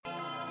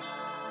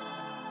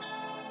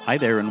Hi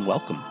there and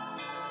welcome.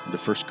 The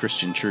First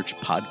Christian Church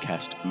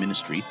podcast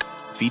ministry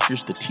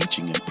features the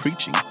teaching and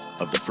preaching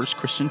of the First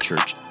Christian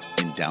Church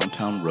in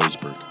downtown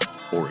Roseburg,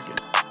 Oregon.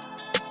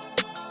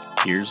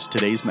 Here's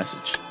today's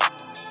message.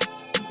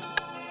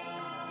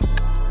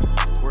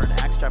 We're in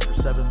Acts chapter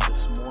 7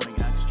 this morning.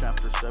 Acts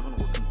chapter 7,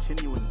 we're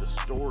continuing the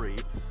story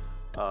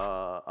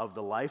of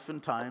the life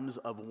and times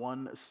of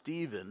one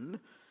Stephen.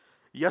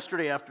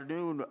 Yesterday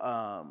afternoon,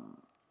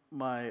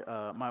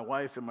 my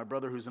wife and my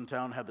brother who's in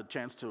town had the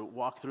chance to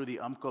walk through the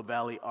Umpqua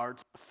Valley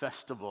Arts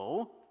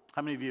Festival.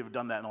 How many of you have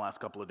done that in the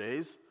last couple of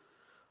days?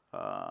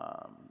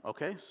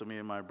 Okay, so me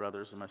and my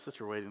brothers and my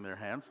sister are waving their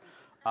hands.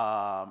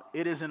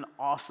 It is an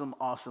awesome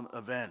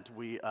event.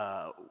 We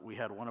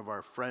had one of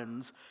our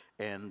friends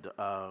and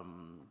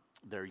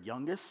their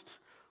youngest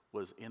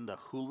was in the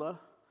hula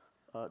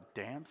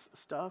dance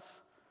stuff.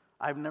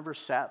 I've never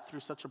sat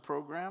through such a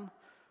program.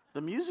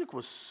 The music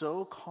was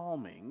so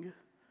calming.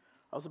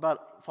 I was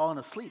about falling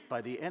asleep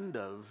by the end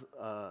of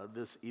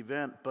this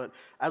event, but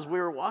as we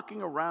were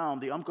walking around,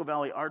 the Umpqua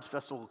Valley Arts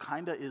Festival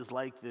kind of is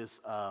like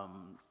this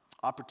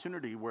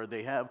opportunity where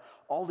they have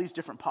all these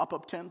different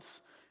pop-up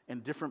tents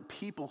and different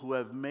people who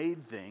have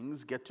made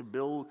things get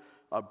to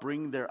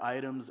bring their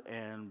items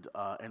and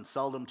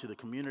sell them to the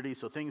community.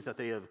 So things that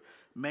they have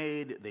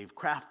made, they've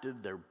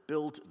crafted, they're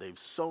built, they've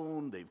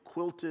sewn, they've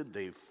quilted,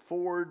 they've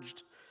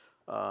forged,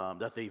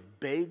 that they've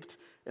baked,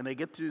 and they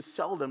get to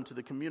sell them to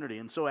the community.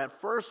 And so at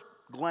first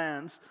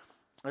glance,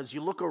 as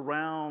you look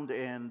around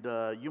and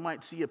you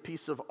might see a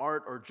piece of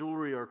art or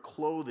jewelry or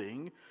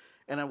clothing,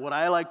 and then what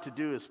I like to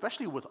do,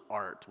 especially with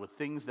art, with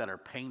things that are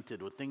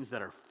painted, with things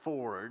that are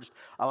forged,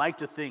 I like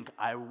to think,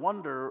 I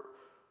wonder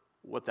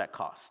what that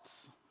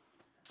costs,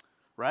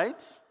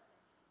 right?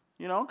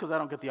 You know, because I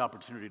don't get the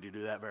opportunity to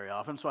do that very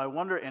often. So I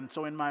wonder, and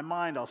so in my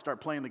mind, I'll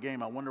start playing the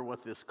game. I wonder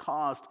what this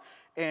cost.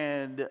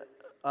 And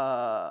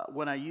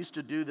when I used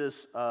to do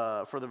this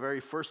for the very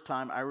first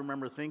time, I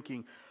remember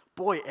thinking,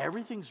 boy,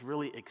 everything's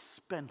really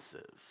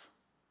expensive.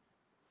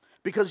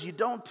 Because you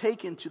don't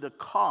take into the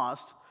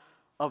cost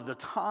of the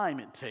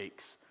time it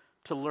takes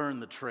to learn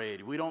the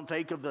trade. We don't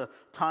think of the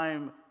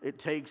time it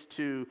takes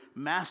to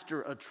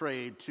master a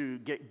trade, to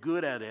get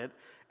good at it.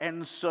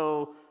 And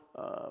so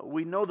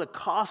we know the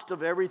cost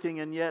of everything,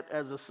 and yet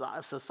as a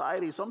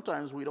society,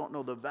 sometimes we don't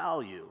know the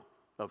value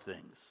of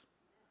things.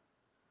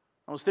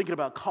 I was thinking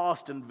about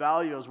cost and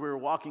value as we were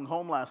walking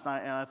home last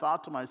night, and I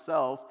thought to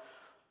myself,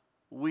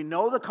 we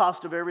know the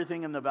cost of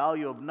everything and the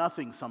value of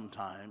nothing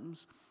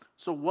sometimes,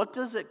 so what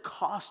does it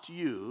cost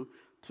you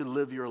to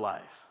live your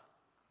life?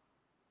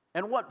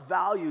 And what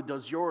value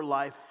does your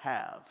life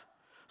have?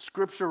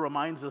 Scripture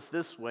reminds us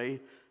this way.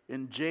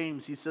 In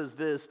James, he says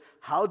this,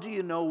 how do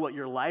you know what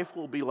your life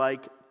will be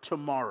like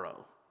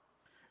tomorrow?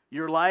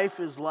 Your life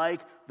is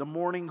like the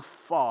morning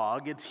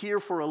fog. It's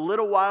here for a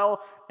little while,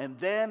 and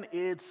then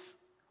it's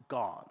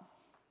gone.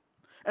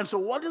 And so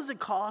what does it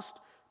cost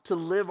to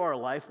live our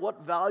life?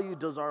 What value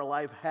does our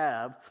life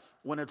have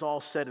when it's all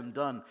said and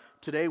done?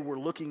 Today we're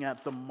looking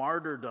at the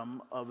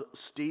martyrdom of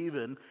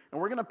Stephen, and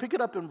we're going to pick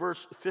it up in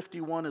verse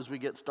 51 as we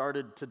get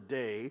started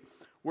today,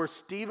 where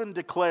Stephen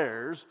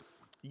declares,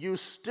 "You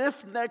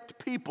stiff-necked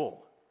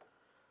people,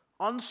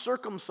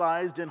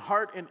 uncircumcised in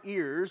heart and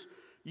ears,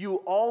 you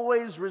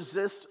always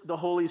resist the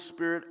Holy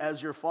Spirit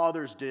as your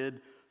fathers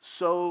did,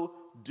 so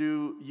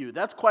do you."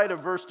 That's quite a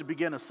verse to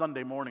begin a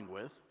Sunday morning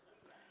with.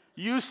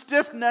 You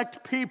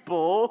stiff-necked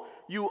people,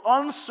 you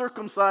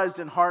uncircumcised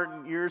in heart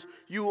and ears,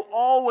 you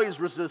always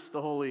resist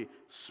the Holy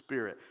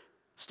Spirit.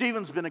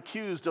 Stephen's been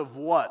accused of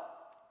what?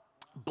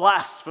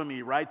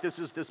 Blasphemy, right? This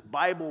is this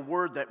Bible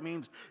word that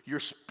means you're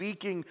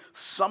speaking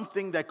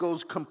something that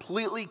goes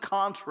completely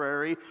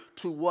contrary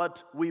to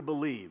what we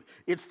believe.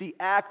 It's the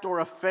act or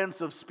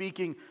offense of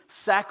speaking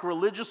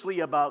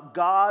sacrilegiously about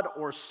God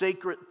or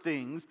sacred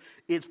things.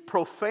 It's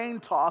profane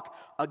talk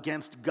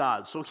against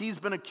God. So he's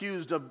been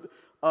accused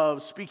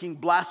of speaking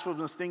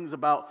blasphemous things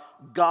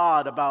about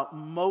God, about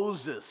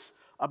Moses,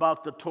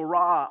 about the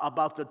Torah,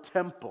 about the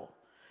temple.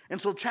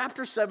 And so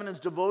chapter 7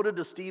 is devoted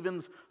to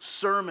Stephen's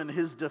sermon,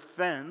 his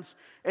defense.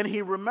 And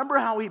remember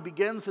how he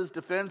begins his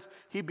defense?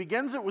 He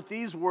begins it with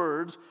these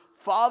words,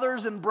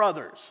 fathers and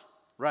brothers,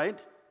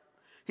 right?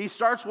 He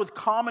starts with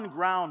common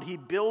ground. He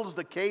builds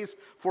the case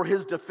for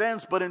his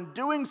defense, but in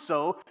doing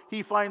so,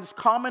 he finds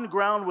common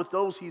ground with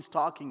those he's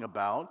talking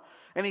about.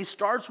 And he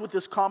starts with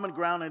this common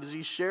ground as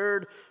he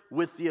shared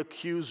with the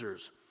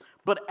accusers.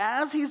 But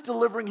as he's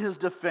delivering his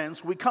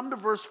defense, we come to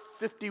verse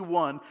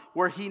 51,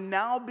 where he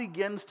now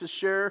begins to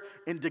share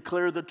and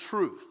declare the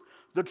truth.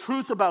 The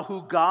truth about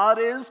who God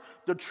is,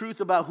 the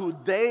truth about who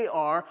they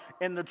are,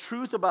 and the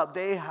truth about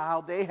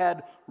how they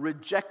had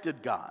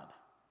rejected God.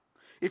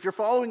 If you're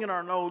following in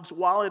our notes,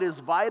 while it is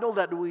vital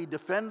that we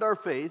defend our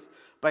faith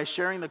by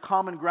sharing the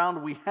common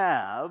ground we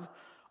have,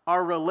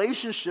 our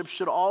relationship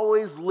should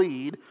always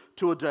lead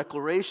to a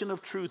declaration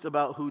of truth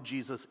about who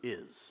Jesus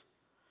is.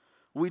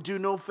 We do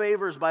no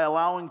favors by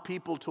allowing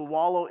people to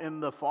wallow in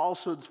the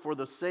falsehoods for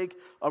the sake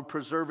of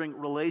preserving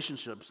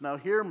relationships. Now,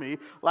 hear me.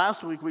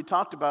 Last week we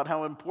talked about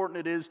how important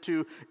it is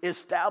to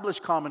establish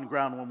common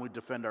ground when we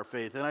defend our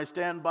faith, and I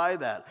stand by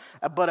that.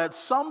 But at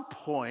some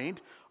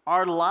point,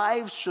 our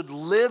lives should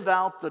live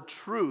out the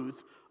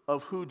truth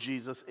of who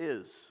Jesus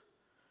is.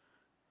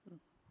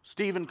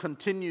 Stephen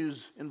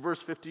continues in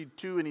verse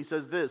 52, and he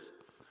says this,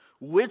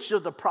 "Which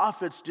of the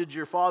prophets did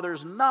your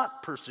fathers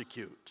not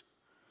persecute?"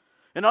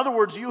 In other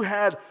words, you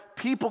had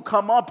people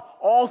come up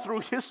all through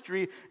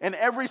history, and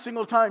every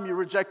single time you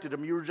rejected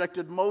him. You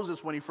rejected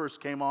Moses when he first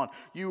came on.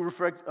 You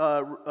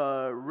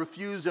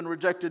refused and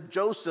rejected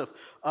Joseph,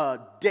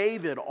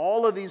 David,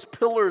 all of these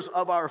pillars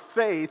of our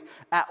faith.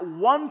 At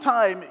one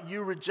time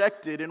you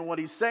rejected, and what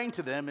he's saying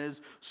to them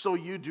is, so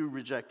you do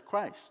reject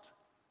Christ.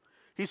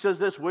 He says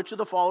this, "Which of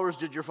the followers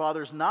did your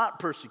fathers not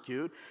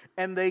persecute?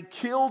 And they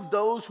killed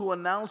those who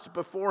announced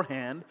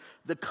beforehand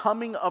the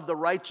coming of the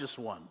righteous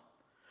one,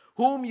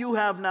 whom you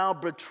have now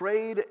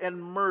betrayed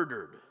and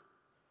murdered,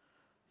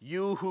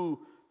 you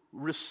who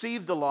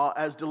received the law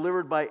as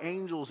delivered by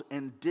angels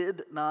and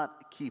did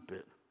not keep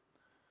it."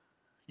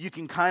 You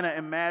can kind of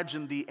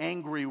imagine the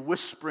angry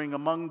whispering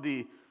among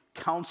the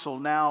council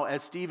now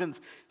as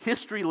Stephen's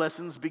history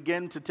lessons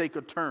begin to take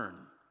a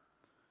turn.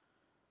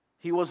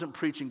 He wasn't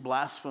preaching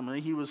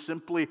blasphemy. He was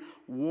simply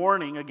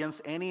warning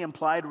against any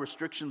implied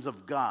restrictions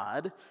of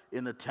God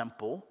in the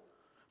temple.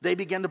 They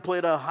began to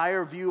put a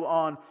higher view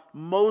on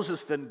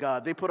Moses than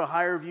God. They put a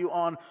higher view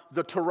on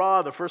the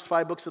Torah, the first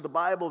 5 books of the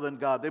Bible, than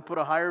God. They put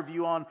a higher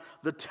view on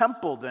the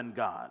temple than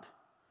God.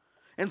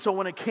 And so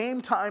when it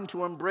came time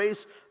to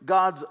embrace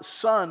God's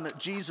Son,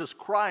 Jesus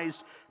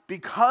Christ,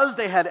 because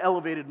they had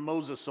elevated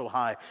Moses so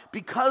high,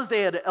 because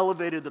they had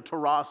elevated the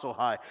Torah so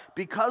high,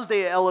 because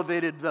they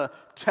elevated the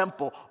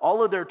temple,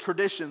 all of their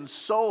traditions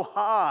so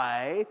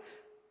high,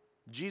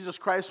 Jesus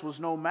Christ was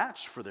no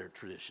match for their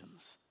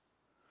traditions.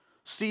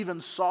 Stephen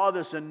saw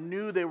this and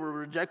knew they were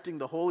rejecting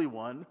the Holy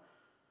One.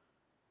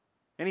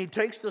 And he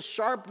takes the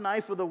sharp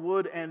knife of the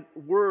word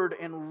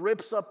and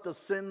rips up the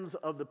sins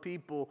of the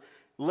people,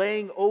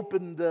 laying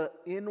open the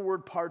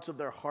inward parts of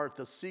their heart,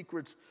 the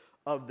secrets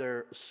of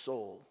their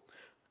soul.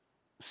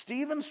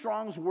 Stephen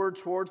Strong's word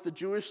towards the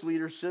Jewish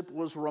leadership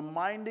was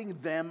reminding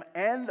them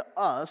and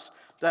us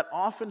that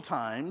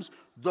oftentimes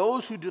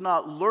those who do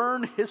not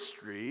learn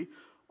history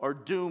are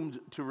doomed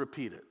to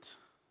repeat it.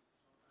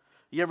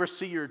 You ever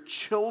see your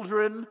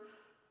children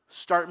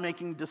start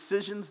making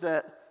decisions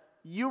that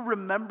you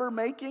remember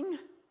making?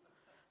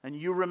 And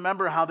you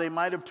remember how they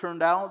might have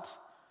turned out?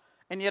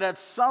 And yet at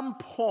some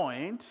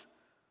point,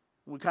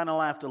 we kind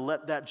of have to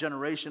let that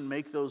generation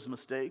make those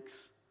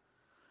mistakes.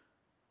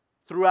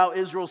 Throughout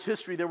Israel's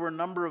history, there were a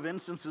number of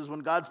instances when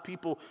God's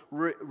people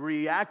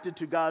reacted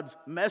to God's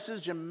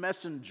message and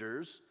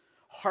messengers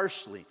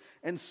harshly.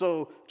 And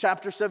so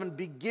chapter 7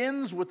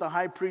 begins with the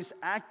high priest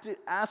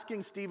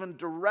asking Stephen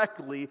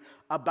directly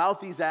about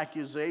these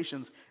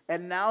accusations.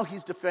 And now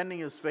he's defending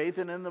his faith.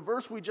 And in the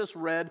verse we just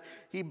read,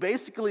 he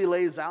basically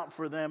lays out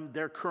for them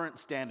their current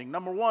standing.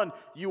 Number one,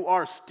 you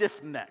are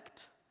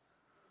stiff-necked.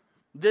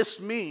 This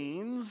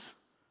means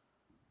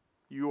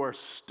you are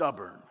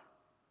stubborn.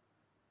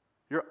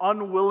 You're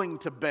unwilling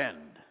to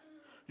bend.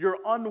 You're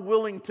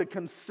unwilling to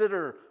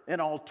consider an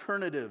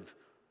alternative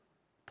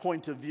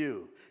point of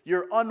view.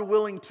 You're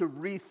unwilling to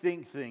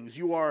rethink things.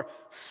 You are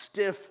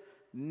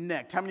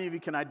stiff-necked. How many of you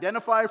can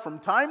identify from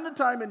time to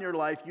time in your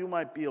life you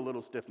might be a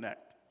little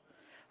stiff-necked?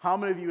 How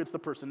many of you it's the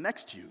person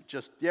next to you?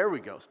 Just, there we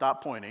go.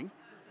 Stop pointing.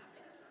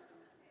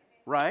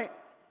 Right?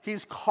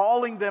 He's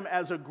calling them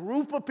as a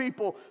group of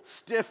people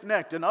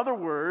stiff-necked. In other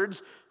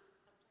words,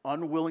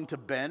 unwilling to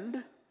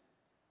bend,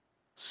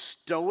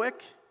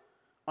 stoic,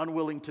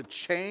 unwilling to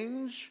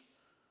change.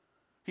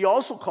 He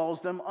also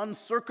calls them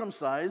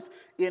uncircumcised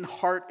in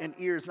heart and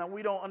ears. Now,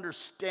 we don't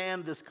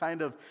understand this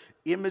kind of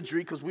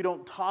imagery because we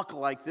don't talk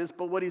like this,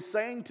 but what he's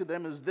saying to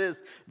them is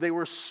this: they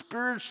were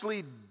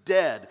spiritually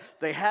dead.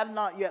 They had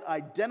not yet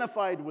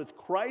identified with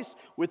Christ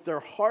with their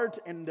heart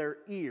and their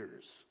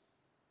ears.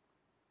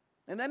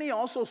 And then he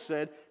also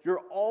said,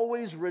 you're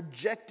always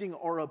rejecting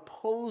or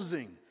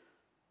opposing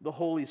the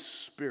Holy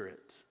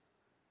Spirit.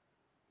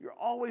 You're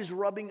always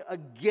rubbing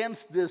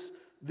against this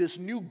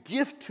new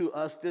gift to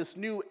us, this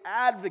new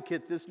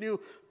advocate, this new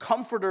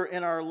comforter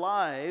in our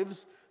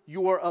lives.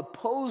 You are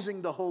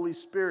opposing the Holy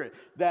Spirit.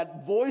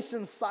 That voice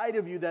inside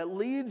of you that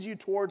leads you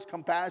towards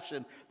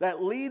compassion,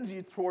 that leads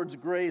you towards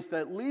grace,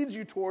 that leads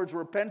you towards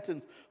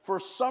repentance. For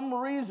some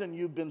reason,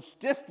 you've been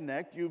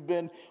stiff-necked, you've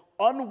been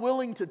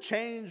unwilling to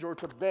change or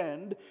to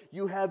bend,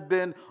 you have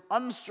been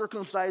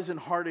uncircumcised in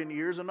heart and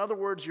ears. In other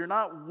words, you're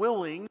not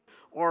willing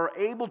or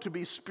able to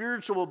be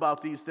spiritual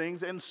about these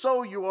things, and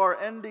so you are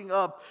ending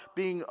up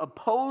being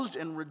opposed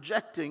and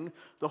rejecting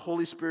the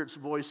Holy Spirit's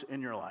voice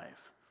in your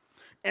life.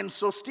 And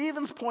so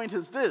Stephen's point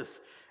is this: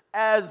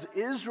 as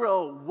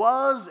Israel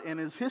was in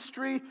his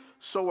history,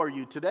 so are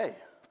you today.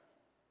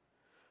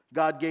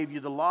 God gave you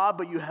the law,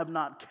 but you have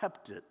not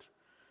kept it.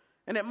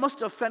 And it must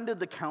have offended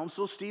the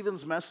council.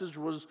 Stephen's message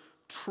was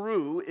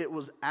true, it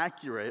was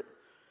accurate,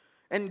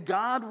 And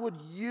God would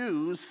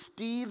use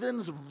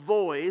Stephen's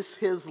voice,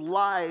 his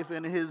life,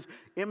 and his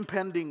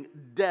impending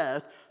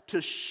death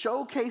to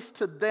showcase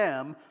to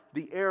them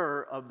the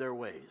error of their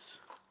ways.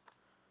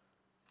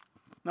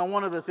 Now,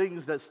 one of the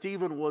things that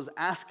Stephen was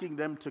asking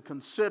them to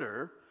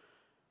consider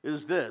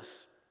is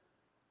this: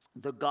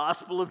 the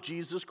gospel of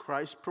Jesus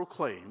Christ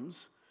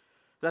proclaims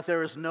that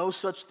there is no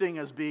such thing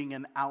as being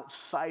an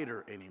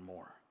outsider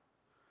anymore.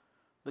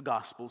 The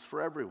gospel's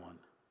for everyone.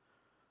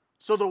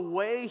 So the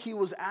way he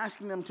was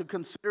asking them to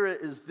consider it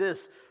is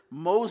this: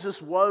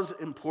 Moses was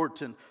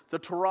important. The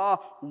Torah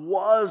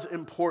was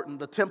important.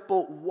 The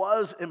temple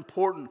was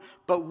important.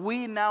 But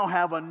we now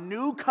have a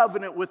new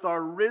covenant with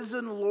our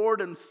risen Lord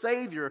and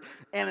Savior.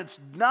 And it's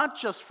not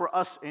just for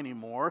us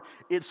anymore.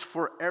 It's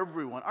for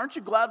everyone. Aren't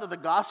you glad that the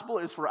gospel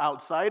is for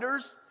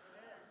outsiders?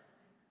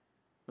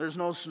 There's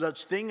no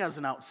such thing as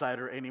an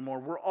outsider anymore.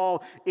 We're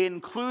all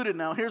included.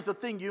 Now, here's the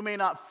thing. You may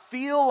not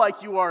feel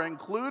like you are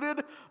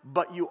included,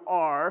 but you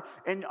are.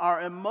 And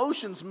our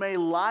emotions may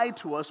lie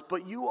to us,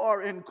 but you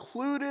are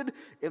included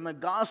in the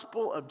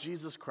gospel of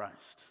Jesus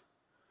Christ.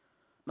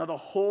 Now, the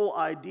whole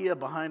idea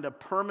behind a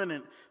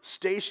permanent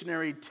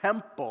stationary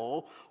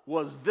temple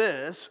was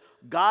this: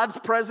 God's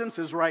presence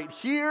is right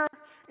here,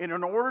 and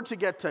in order to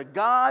get to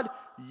God,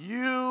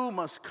 you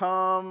must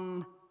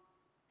come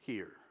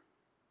here.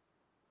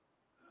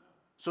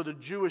 So the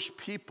Jewish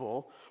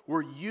people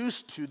were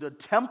used to the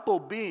temple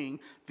being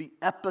the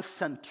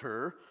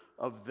epicenter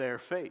of their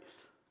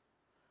faith.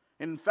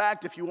 In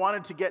fact, if you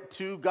wanted to get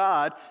to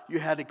God, you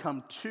had to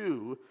come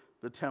to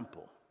the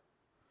temple.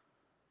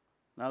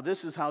 Now,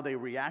 this is how they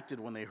reacted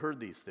when they heard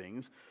these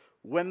things.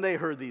 When they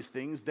heard these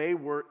things, they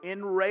were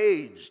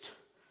enraged,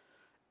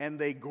 and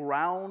they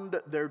ground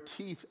their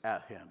teeth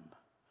at him.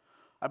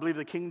 I believe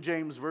the King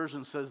James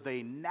Version says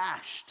they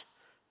gnashed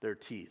their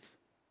teeth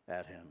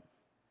at him.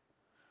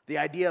 The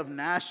idea of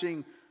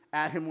gnashing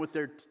at him with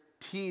their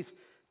teeth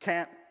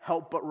can't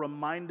help but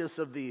remind us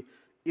of the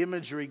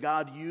imagery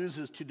God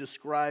uses to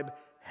describe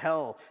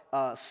hell.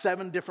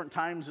 7 different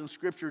times in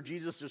Scripture,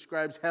 Jesus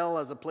describes hell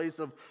as a place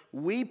of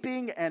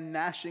weeping and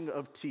gnashing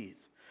of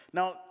teeth.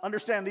 Now,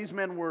 understand, these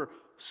men were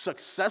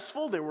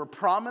successful, they were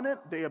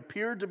prominent, they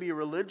appeared to be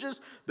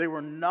religious, they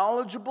were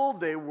knowledgeable,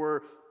 they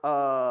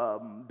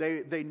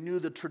knew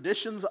the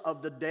traditions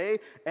of the day,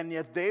 and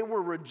yet they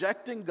were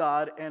rejecting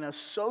God and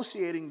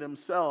associating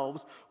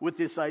themselves with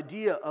this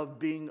idea of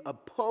being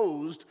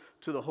opposed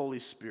to the Holy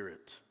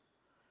Spirit.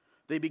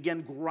 They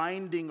began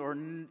grinding or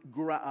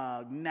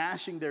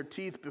gnashing their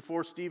teeth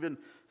before Stephen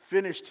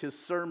finished his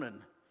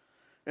sermon.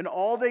 And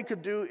all they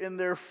could do in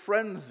their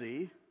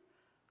frenzy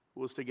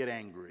was to get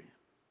angry.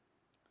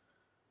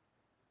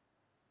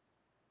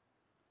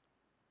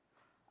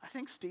 I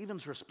think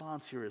Stephen's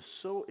response here is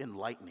so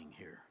enlightening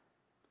here.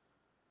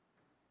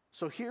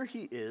 So here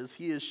he is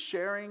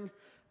sharing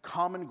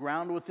common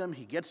ground with them.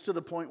 He gets to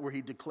the point where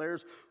he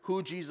declares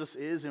who Jesus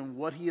is and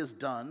what he has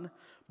done,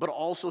 but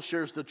also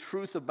shares the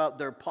truth about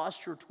their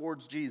posture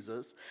towards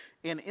Jesus.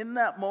 And in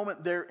that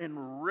moment, they're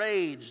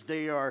enraged.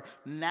 They are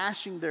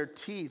gnashing their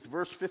teeth.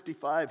 Verse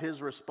 55,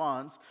 his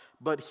response: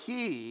 but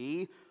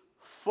he,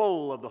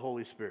 full of the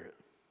Holy Spirit.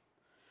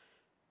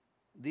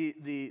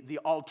 The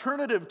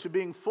alternative to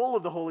being full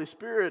of the Holy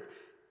Spirit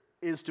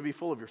is to be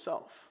full of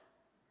yourself,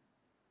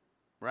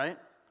 right?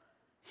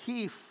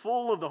 He,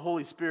 full of the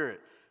Holy Spirit,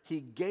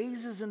 he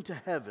gazes into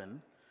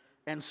heaven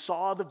and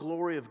saw the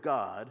glory of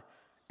God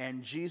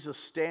and Jesus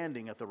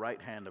standing at the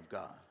right hand of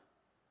God.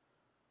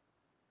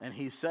 And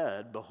he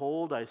said,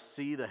 behold, I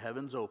see the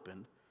heavens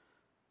opened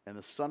and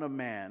the Son of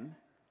Man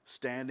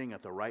standing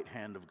at the right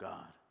hand of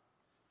God.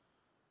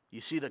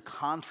 You see the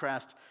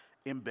contrast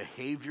in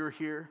behavior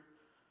here?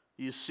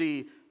 You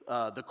see,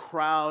 the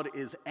crowd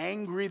is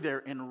angry. They're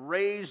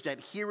enraged at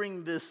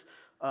hearing this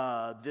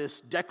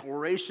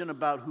declaration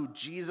about who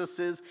Jesus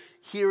is,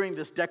 hearing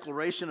this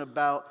declaration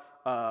about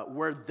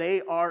where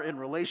they are in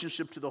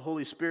relationship to the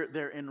Holy Spirit.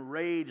 They're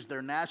enraged.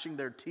 They're gnashing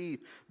their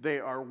teeth. They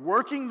are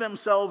working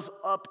themselves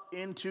up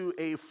into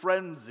a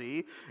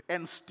frenzy.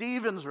 And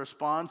Stephen's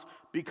response,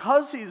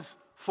 because he's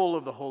full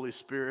of the Holy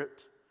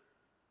Spirit,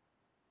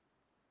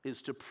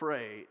 is to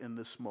pray in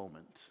this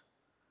moment.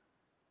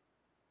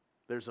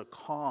 There's a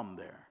calm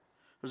there.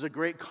 There's a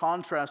great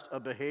contrast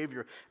of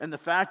behavior. And the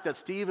fact that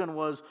Stephen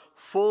was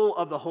full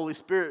of the Holy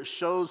Spirit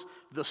shows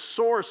the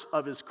source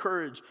of his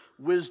courage,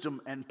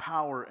 wisdom, and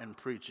power in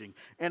preaching.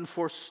 And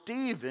for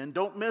Stephen,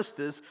 don't miss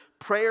this,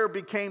 prayer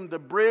became the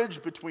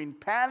bridge between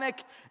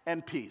panic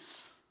and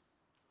peace.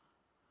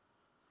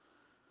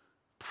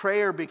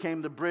 Prayer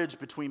became the bridge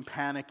between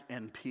panic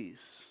and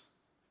peace.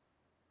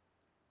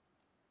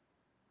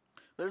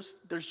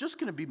 There's just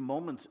going to be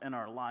moments in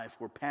our life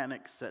where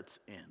panic sets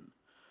in,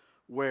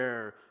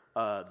 where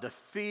the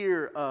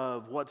fear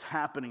of what's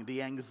happening,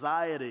 the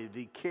anxiety,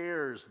 the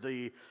cares,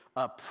 the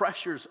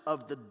pressures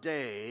of the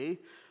day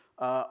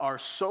are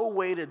so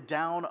weighted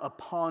down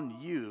upon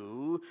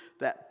you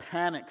that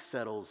panic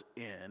settles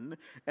in,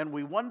 and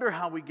we wonder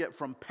how we get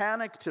from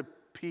panic to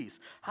peace.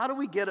 How do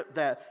we get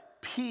that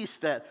peace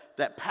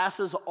that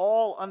passes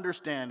all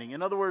understanding.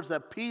 In other words,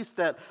 that peace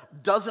that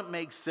doesn't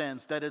make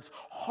sense, that it's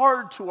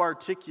hard to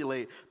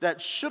articulate,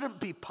 that shouldn't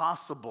be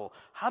possible.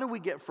 How do we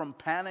get from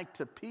panic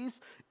to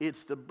peace?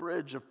 It's the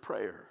bridge of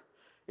prayer.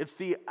 It's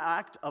the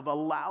act of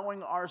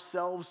allowing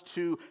ourselves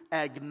to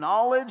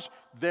acknowledge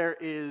there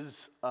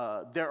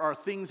are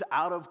things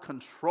out of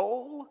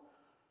control.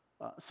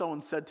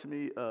 Someone said to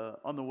me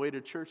on the way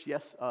to church,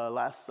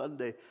 last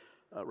Sunday,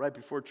 right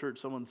before church,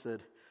 someone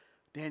said,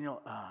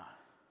 Daniel, I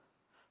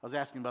was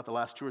asking about the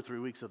last 2 or 3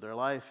 weeks of their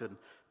life, and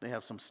they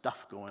have some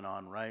stuff going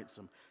on, right?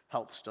 Some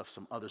health stuff,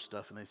 some other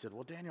stuff. And they said,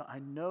 well, Daniel, I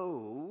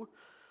know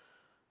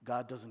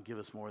God doesn't give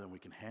us more than we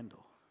can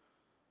handle.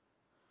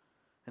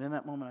 And in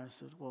that moment, I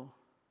said, well,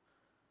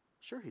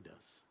 sure he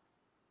does.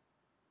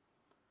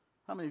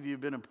 How many of you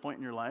have been at a point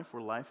in your life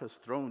where life has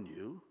thrown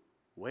you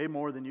way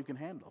more than you can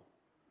handle?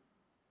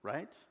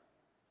 Right?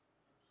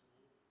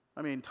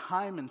 I mean,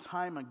 time and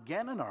time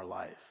again in our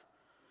life.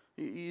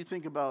 You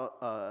think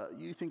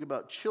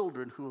about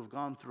children who have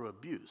gone through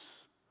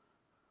abuse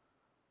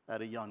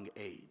at a young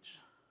age.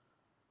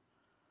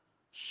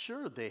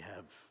 Sure, they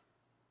have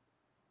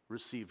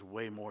received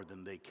way more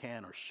than they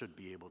can or should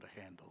be able to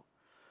handle.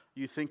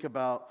 You think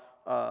about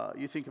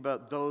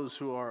those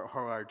who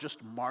are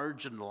just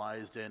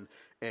marginalized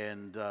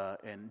and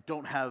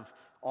don't have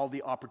all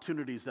the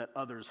opportunities that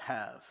others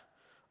have.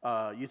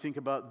 You think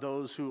about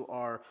those who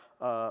are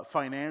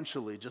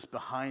financially just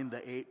behind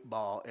the 8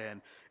 ball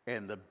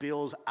and the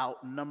bills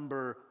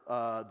outnumber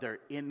their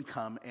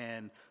income,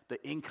 and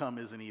the income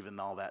isn't even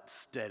all that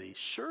steady.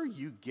 Sure,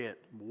 you get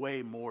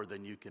way more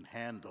than you can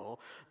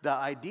handle. The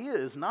idea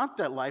is not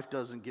that life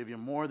doesn't give you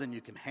more than you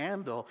can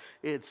handle.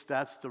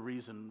 That's the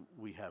reason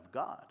we have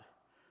God.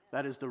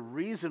 That is the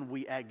reason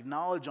we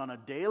acknowledge on a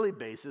daily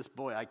basis,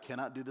 boy, I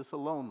cannot do this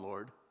alone,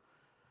 Lord.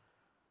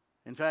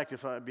 In fact,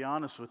 if I be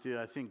honest with you,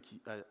 I think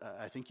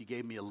you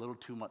gave me a little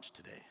too much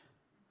today.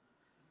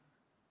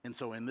 And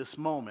so in this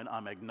moment,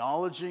 I'm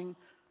acknowledging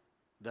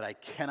that I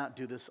cannot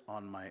do this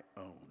on my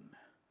own.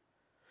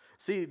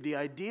 See, the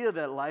idea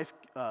that life,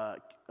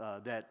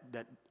 that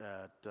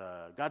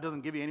God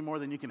doesn't give you any more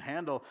than you can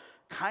handle,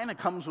 kind of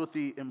comes with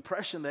the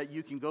impression that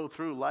you can go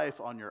through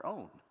life on your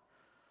own.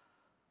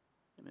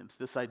 And it's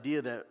this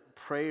idea that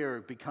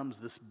prayer becomes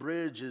this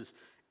bridge,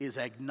 is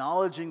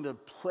acknowledging the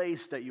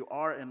place that you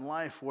are in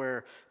life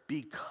where,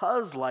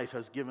 because life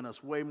has given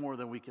us way more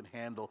than we can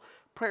handle,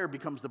 prayer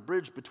becomes the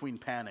bridge between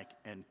panic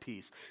and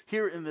peace.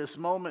 Here in this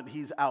moment,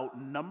 he's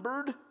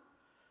outnumbered,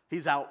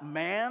 he's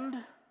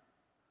outmanned,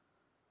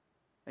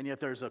 and yet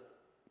there's a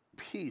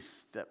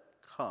peace that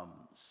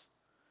comes.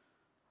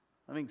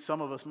 I think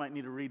some of us might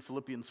need to read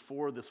Philippians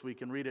 4 this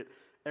week and read it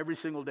every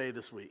single day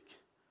this week.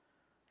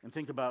 And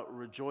think about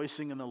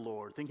rejoicing in the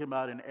Lord. Thinking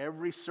about in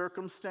every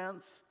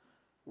circumstance,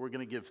 we're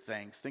going to give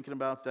thanks. Thinking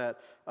about that,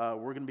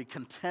 we're going to be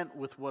content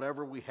with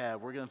whatever we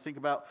have. We're going to think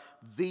about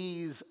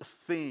these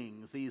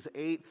things, these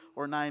 8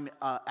 or 9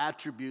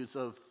 attributes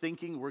of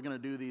thinking we're going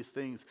to do these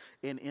things.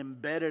 And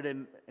embedded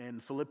in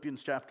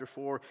Philippians chapter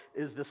 4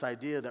 is this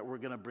idea that we're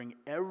going to bring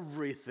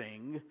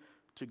everything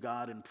to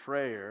God in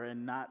prayer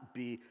and not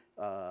be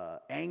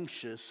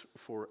anxious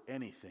for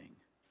anything.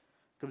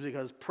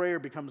 Because prayer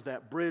becomes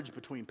that bridge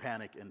between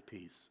panic and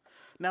peace.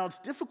 Now, it's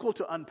difficult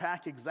to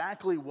unpack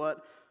exactly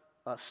what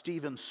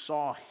Stephen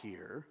saw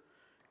here.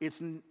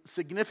 It's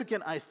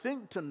significant, I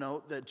think, to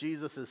note that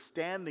Jesus is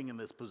standing in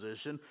this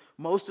position.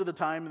 Most of the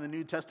time in the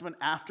New Testament,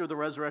 after the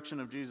resurrection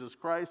of Jesus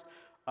Christ,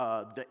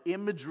 the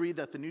imagery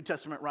that the New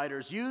Testament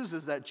writers use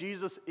is that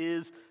Jesus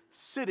is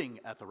sitting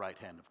at the right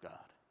hand of God.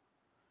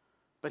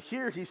 But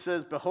here he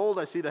says, behold,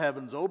 I see the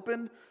heavens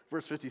opened,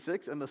 verse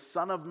 56, and the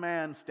Son of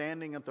Man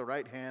standing at the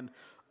right hand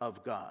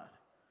of God.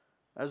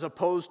 As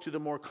opposed to the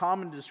more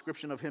common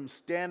description of him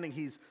standing,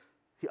 he's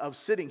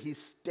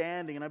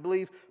standing. And I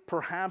believe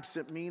perhaps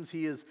it means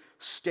he is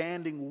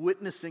standing,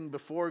 witnessing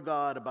before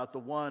God about the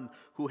one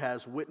who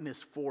has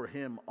witnessed for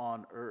him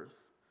on earth.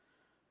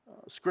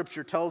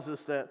 Scripture tells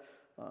us that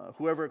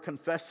whoever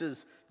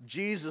confesses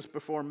Jesus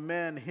before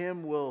men,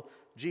 him will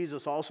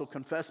Jesus also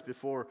confess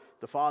before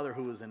the Father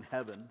who is in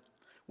heaven.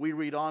 We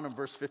read on in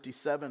verse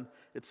 57,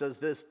 it says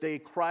this, they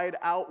cried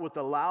out with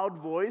a loud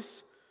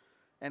voice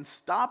and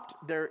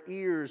stopped their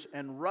ears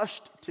and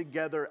rushed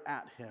together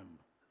at him.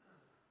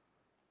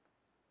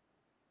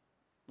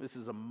 This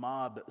is a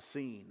mob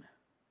scene.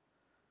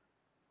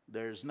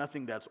 There's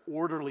nothing that's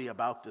orderly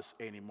about this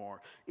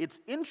anymore.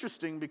 It's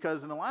interesting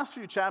because in the last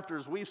few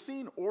chapters, we've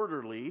seen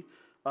orderly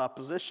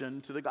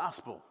opposition to the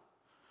gospel.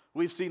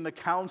 We've seen the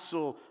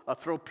council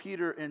throw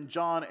Peter and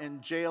John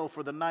in jail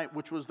for the night,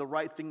 which was the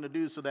right thing to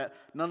do so that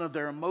none of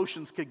their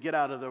emotions could get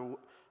out of their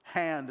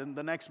hand. And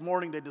the next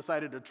morning they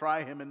decided to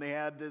try him, and they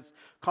had this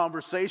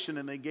conversation,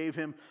 and they gave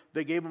him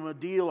a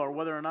deal or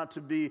whether or not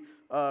to be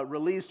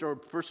released or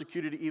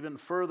persecuted even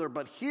further.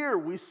 But here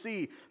we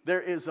see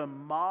there is a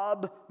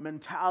mob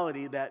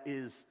mentality that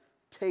is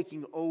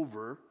taking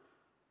over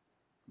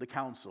the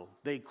council.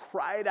 They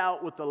cried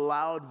out with a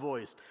loud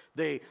voice.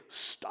 They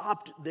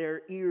stopped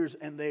their ears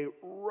and they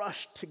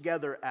rushed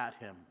together at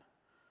him.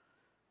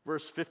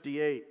 Verse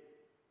 58,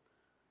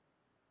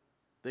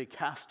 they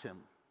cast him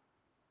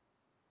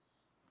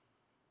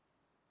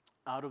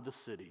out of the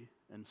city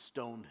and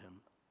stoned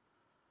him.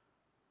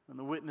 And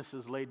the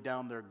witnesses laid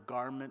down their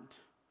garment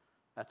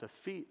at the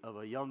feet of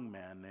a young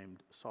man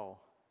named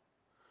Saul.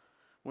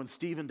 When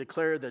Stephen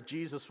declared that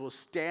Jesus was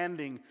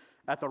standing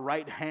at the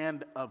right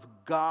hand of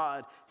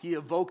God, he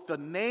evoked the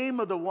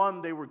name of the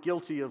one they were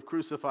guilty of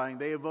crucifying.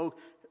 They evoked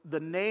the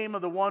name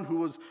of the one who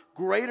was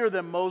greater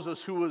than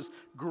Moses, who was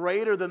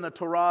greater than the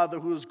Torah,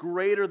 who was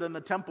greater than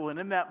the temple. And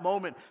in that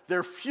moment,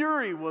 their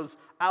fury was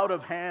out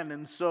of hand,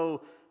 and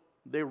so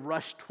they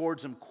rushed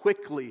towards him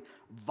quickly,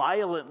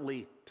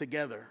 violently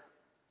together.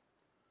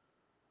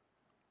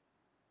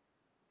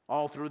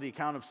 All through the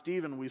account of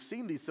Stephen, we've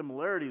seen these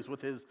similarities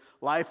with his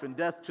life and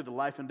death to the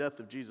life and death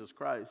of Jesus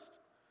Christ.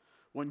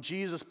 When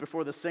Jesus,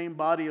 before the same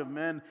body of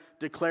men,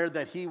 declared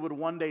that he would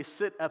one day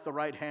sit at the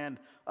right hand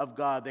of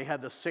God, they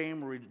had the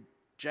same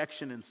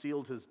rejection and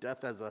sealed his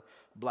death as a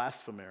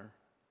blasphemer.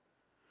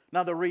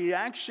 Now, the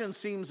reaction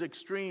seems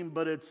extreme,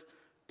 but it's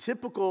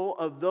typical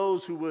of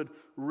those who would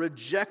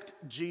reject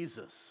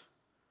Jesus.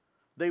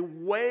 They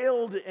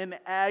wailed in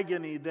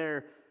agony.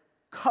 They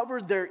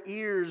covered their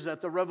ears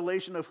at the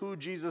revelation of who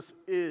Jesus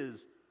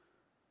is.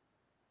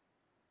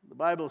 The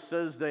Bible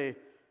says the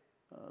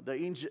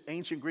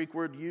ancient Greek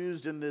word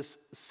used in this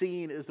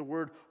scene is the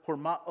word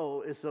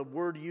hormao. It's a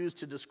word used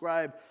to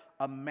describe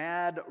a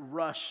mad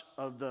rush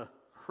of the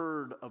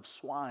herd of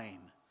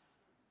swine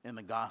in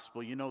the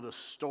gospel. You know the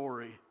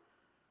story.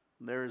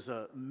 There's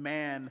a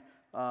man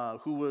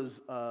who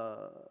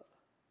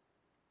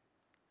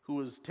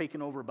was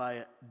taken over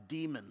by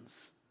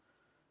demons.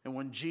 And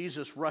when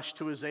Jesus rushed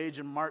to his aid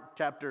in Mark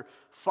chapter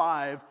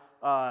 5,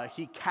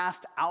 he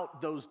cast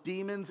out those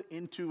demons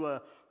into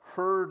a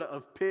herd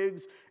of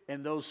pigs,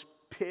 and those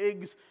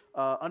pigs,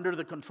 under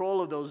the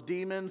control of those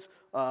demons,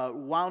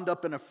 wound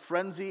up in a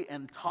frenzy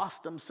and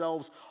tossed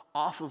themselves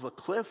off of a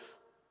cliff.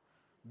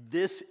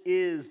 This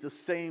is the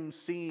same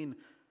scene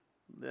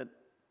that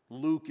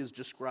Luke is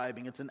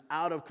describing. It's an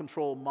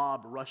out-of-control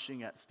mob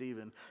rushing at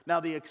Stephen. Now,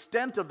 the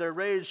extent of their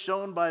rage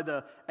shown by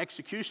the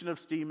execution of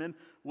Stephen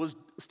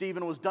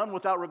was done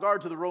without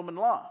regard to the Roman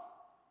law.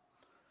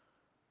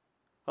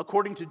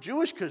 According to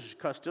Jewish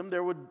custom,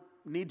 there would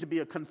need to be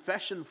a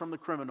confession from the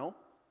criminal.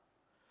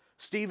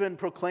 Stephen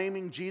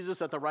proclaiming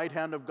Jesus at the right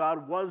hand of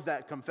God was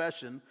that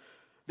confession.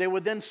 They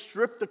would then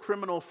strip the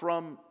criminal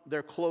from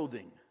their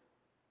clothing.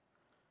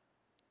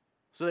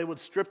 So they would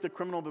strip the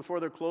criminal before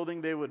their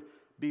clothing. They would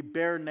be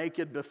bare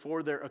naked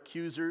before their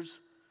accusers.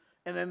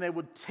 And then they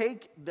would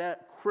take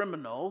that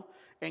criminal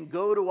and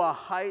go to a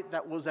height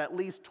that was at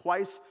least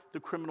twice the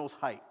criminal's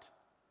height.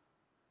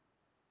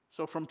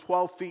 So from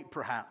 12 feet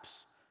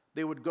perhaps,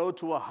 they would go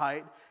to a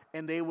height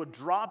and they would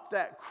drop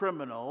that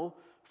criminal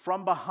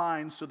from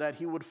behind so that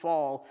he would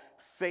fall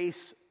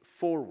face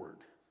forward.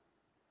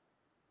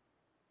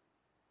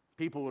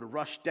 People would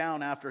rush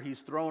down after he's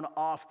thrown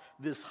off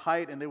this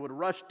height, and they would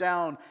rush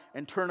down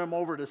and turn him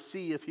over to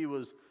see if he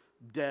was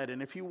dead.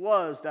 And if he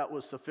was, that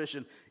was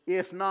sufficient.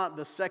 If not,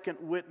 the second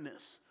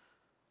witness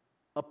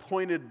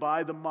appointed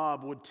by the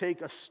mob would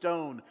take a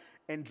stone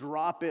and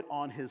drop it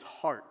on his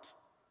heart.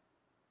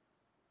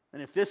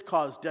 And if this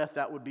caused death,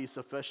 that would be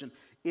sufficient.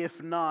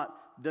 If not,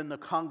 then the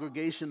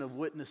congregation of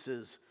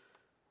witnesses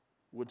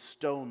would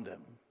stone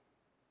them,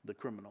 the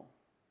criminal.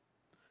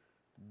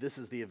 This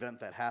is the event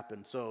that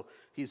happened. So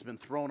he's been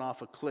thrown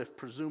off a cliff,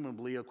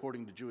 presumably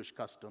according to Jewish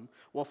custom.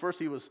 Well, first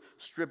he was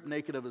stripped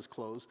naked of his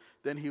clothes.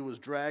 Then he was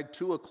dragged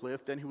to a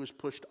cliff. Then he was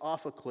pushed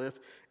off a cliff.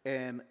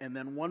 And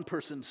then one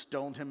person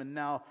stoned him. And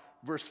now,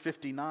 verse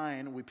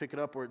 59, we pick it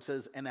up where it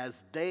says, "And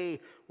as they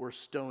were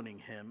stoning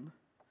him,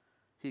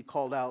 he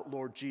called out,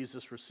 'Lord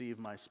Jesus, receive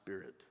my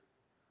spirit.'"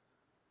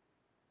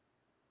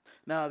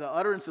 Now, the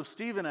utterance of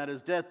Stephen at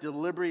his death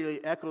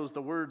deliberately echoes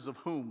the words of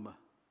whom?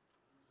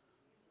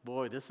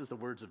 Boy, this is the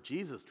words of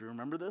Jesus. Do you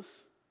remember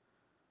this?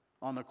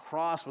 On the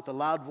cross, with a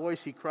loud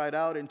voice, he cried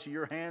out, "Into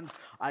your hands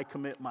I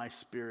commit my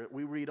spirit."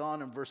 We read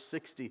on in verse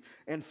 60,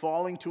 "And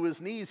falling to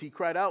his knees, he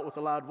cried out with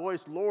a loud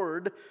voice,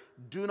 'Lord,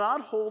 do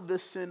not hold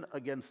this sin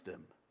against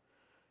them.'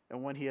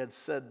 And when he had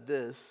said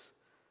this,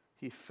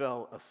 he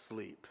fell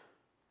asleep."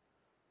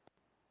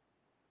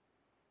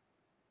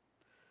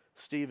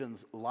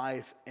 Stephen's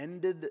life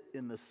ended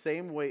in the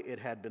same way it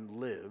had been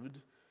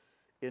lived,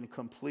 in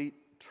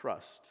complete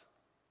trust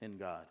in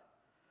God,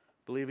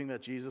 believing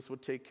that Jesus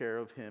would take care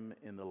of him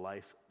in the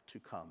life to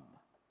come.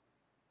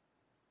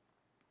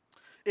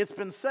 It's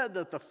been said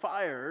that the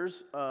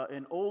fires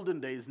in olden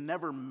days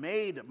never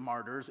made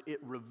martyrs,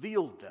 it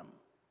revealed them.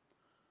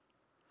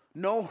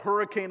 No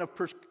hurricane of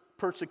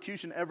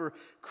persecution ever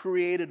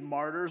created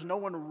martyrs. No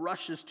one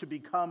rushes to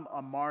become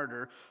a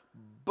martyr.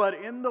 But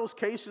in those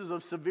cases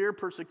of severe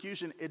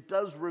persecution, it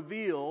does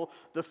reveal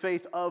the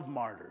faith of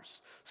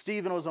martyrs.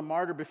 Stephen was a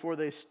martyr before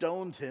they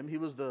stoned him. He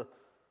was the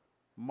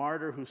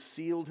martyr who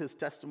sealed his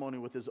testimony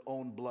with his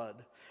own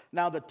blood.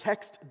 Now, the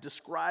text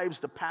describes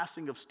the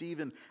passing of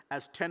Stephen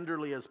as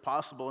tenderly as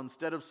possible.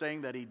 Instead of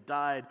saying that he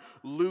died,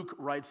 Luke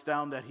writes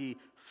down that he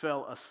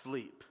fell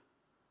asleep.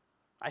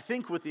 I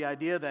think with the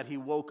idea that he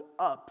woke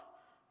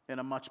up in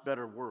a much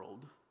better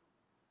world,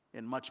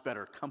 in much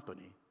better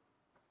company.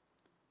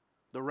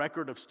 The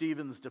record of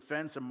Stephen's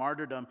defense and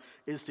martyrdom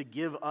is to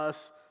give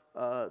us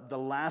the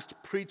last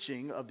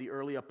preaching of the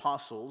early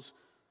apostles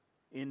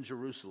in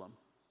Jerusalem.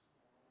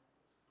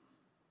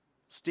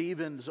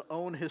 Stephen's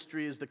own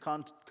history is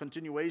the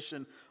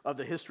continuation of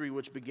the history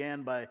which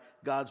began by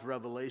God's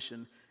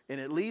revelation, and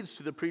it leads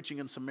to the preaching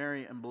in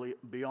Samaria and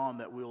beyond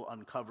that we'll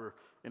uncover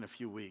in a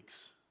few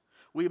weeks.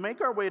 We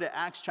make our way to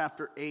Acts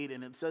chapter 8,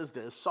 and it says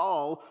this: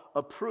 Saul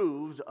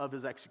approved of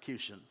his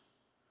execution.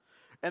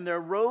 And there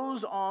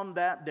arose on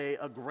that day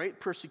a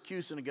great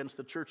persecution against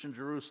the church in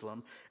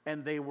Jerusalem,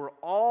 and they were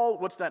all,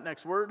 what's that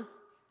next word?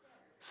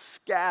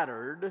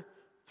 Scattered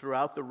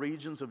throughout the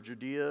regions of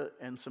Judea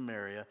and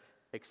Samaria,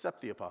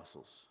 except the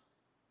apostles.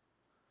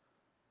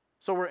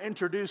 So we're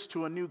introduced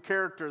to a new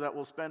character that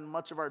we'll spend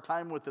much of our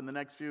time with in the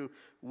next few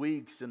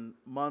weeks and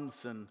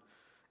months, and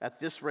at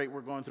this rate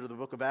we're going through the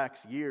book of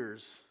Acts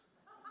years.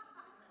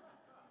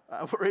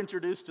 We're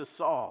introduced to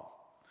Saul.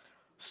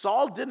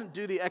 Saul didn't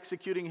do the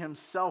executing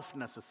himself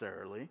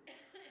necessarily,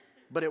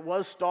 but it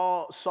was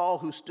Saul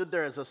who stood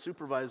there as a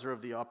supervisor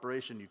of the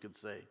operation, you could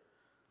say.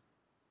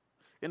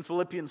 In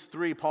Philippians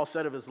 3, Paul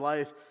said of his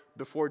life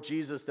before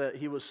Jesus that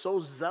he was so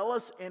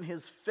zealous in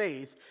his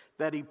faith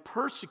that he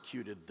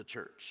persecuted the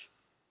church.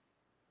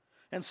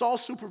 And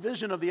Saul's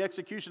supervision of the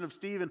execution of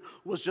Stephen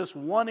was just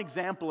one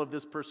example of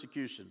this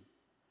persecution.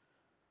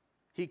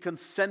 He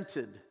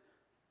consented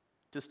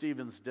to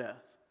Stephen's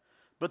death.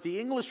 But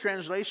the English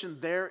translation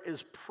there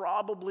is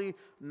probably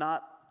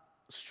not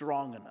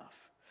strong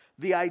enough.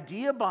 The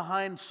idea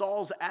behind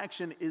Saul's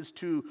action is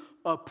to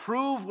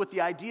approve with the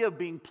idea of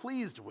being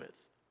pleased with.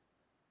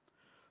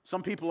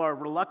 Some people are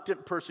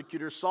reluctant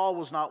persecutors. Saul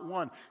was not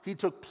one. He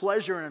took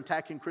pleasure in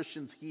attacking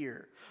Christians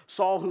here.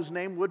 Saul, whose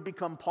name would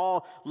become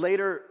Paul,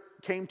 later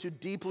came to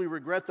deeply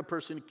regret the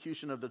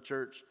persecution of the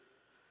church.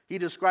 He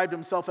described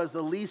himself as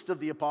the least of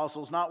the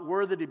apostles, not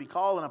worthy to be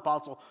called an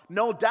apostle,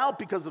 no doubt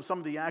because of some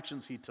of the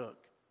actions he took.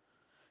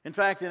 In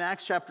fact, in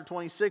Acts chapter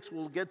 26,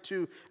 we'll get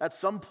to at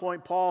some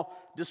point, Paul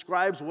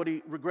describes what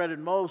he regretted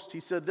most. He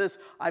said this: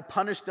 I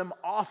punished them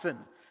often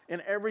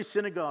in every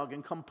synagogue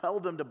and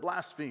compelled them to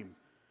blaspheme.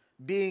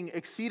 Being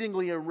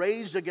exceedingly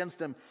enraged against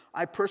them,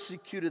 I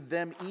persecuted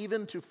them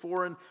even to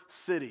foreign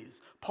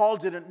cities. Paul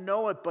didn't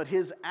know it, but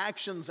his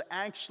actions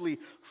actually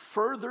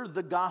furthered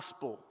the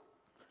gospel.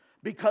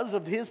 Because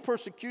of his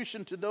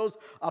persecution to those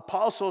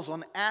apostles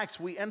on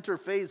Acts, we enter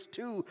phase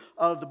 2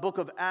 of the book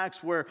of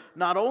Acts, where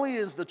not only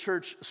is the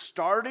church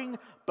starting,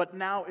 but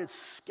now it's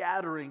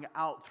scattering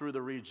out through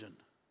the region.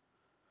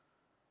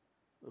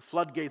 The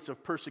floodgates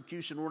of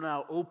persecution were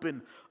now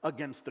open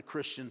against the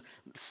Christian.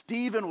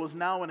 Stephen was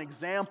now an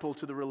example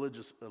to the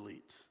religious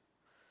elite.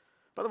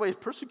 By the way,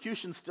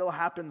 persecution still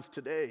happens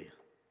today.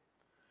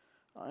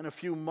 In a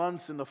few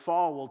months in the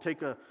fall, we'll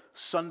take a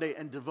Sunday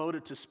and devote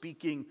it to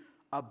speaking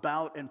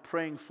about and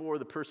praying for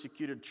the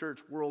persecuted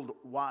church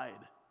worldwide.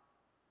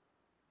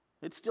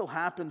 It still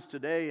happens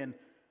today, and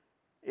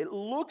it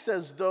looks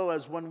as though,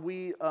 as when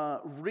we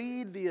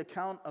read the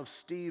account of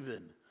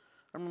Stephen,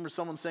 I remember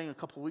someone saying a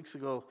couple weeks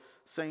ago,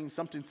 saying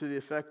something to the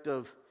effect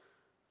of,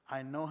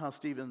 I know how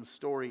Stephen's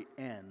story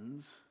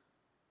ends,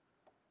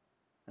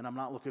 and I'm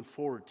not looking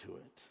forward to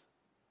it.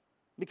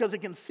 Because it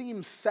can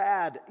seem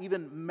sad,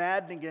 even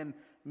maddening, and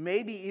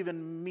maybe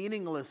even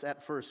meaningless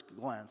at first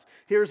glance.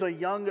 Here's a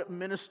young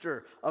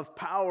minister of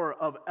power,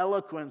 of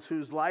eloquence,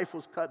 whose life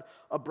was cut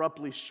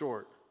abruptly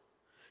short.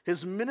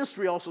 His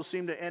ministry also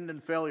seemed to end in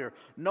failure.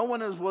 No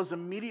one was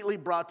immediately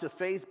brought to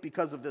faith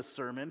because of this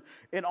sermon,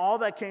 and all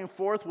that came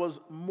forth was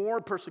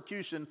more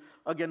persecution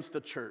against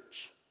the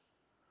church.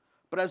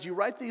 But as you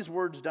write these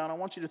words down, I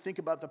want you to think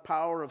about the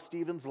power of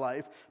Stephen's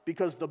life,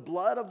 because the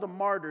blood of the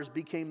martyrs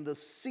became the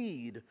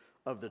seed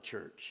of the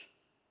church.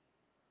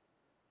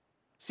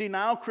 See,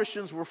 now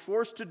Christians were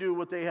forced to do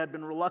what they had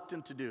been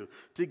reluctant to do,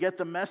 to get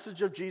the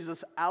message of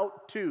Jesus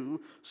out to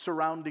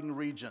surrounding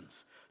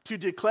regions, to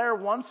declare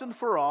once and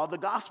for all the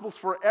gospel's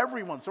for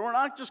everyone. So we're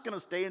not just going to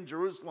stay in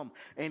Jerusalem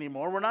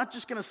anymore. We're not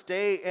just going to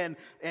stay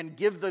and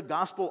give the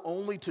gospel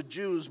only to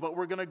Jews, but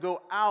we're going to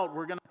go out.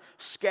 We're going to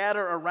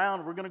scatter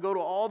around. We're going to go to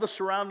all the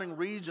surrounding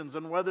regions,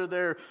 and whether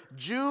they're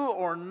Jew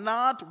or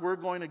not, we're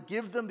going to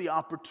give them the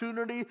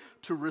opportunity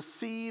to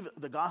receive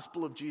the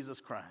gospel of Jesus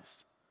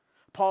Christ.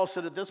 Paul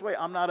said it this way: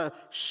 I'm not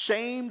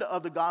ashamed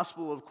of the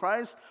gospel of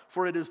Christ,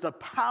 for it is the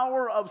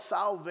power of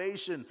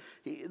salvation.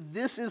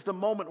 This is the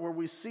moment where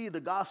we see the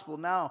gospel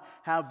now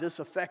have this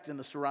effect in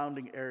the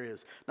surrounding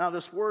areas. Now,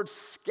 this word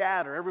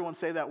scatter, everyone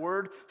say that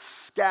word,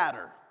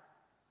 scatter.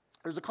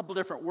 There's a couple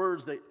different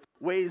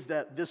ways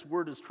that this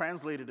word is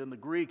translated in the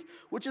Greek,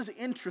 which is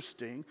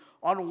interesting.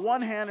 On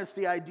one hand, it's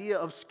the idea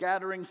of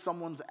scattering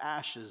someone's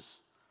ashes.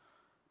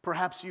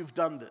 Perhaps you've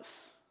done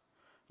this.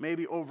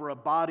 Maybe over a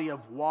body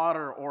of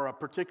water or a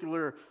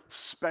particular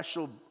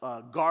special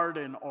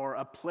garden or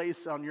a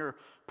place on your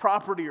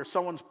property or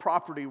someone's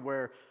property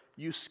where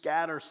you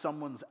scatter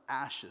someone's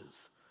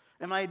ashes.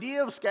 And the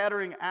idea of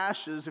scattering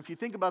ashes, if you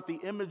think about the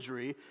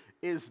imagery,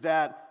 is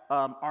that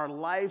our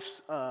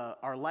life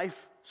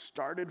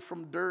started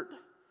from dirt,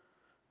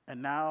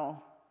 and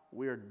now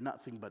we are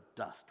nothing but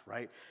dust,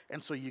 right?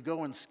 And so you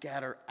go and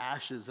scatter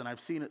ashes, and I've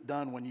seen it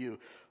done when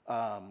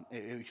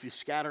if you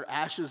scatter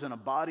ashes in a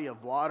body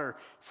of water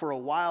for a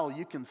while,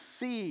 you can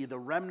see the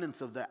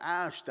remnants of the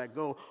ash that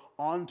go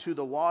onto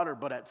the water,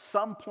 but at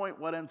some point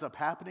what ends up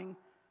happening?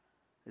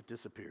 It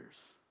disappears.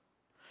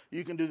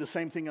 You can do the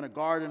same thing in a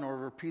garden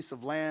or a piece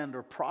of land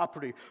or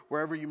property,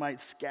 wherever you might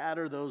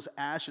scatter those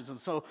ashes. And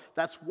so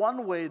that's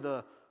one way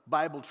the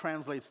Bible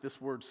translates this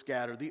word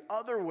scatter. The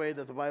other way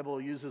that the Bible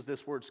uses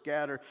this word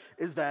scatter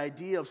is the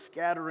idea of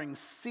scattering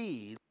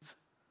seeds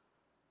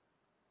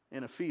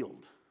in a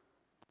field,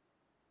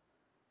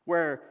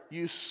 where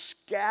you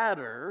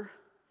scatter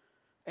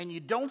and you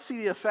don't see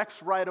the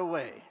effects right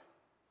away.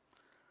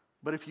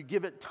 But if you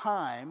give it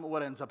time,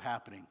 what ends up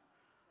happening?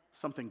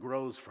 Something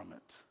grows from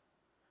it.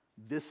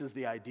 This is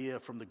the idea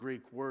from the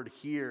Greek word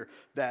here,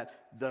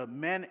 that the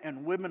men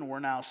and women were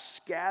now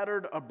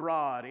scattered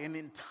abroad. And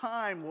in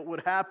time, what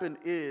would happen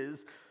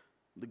is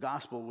the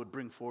gospel would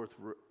bring forth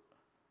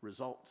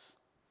results.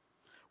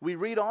 We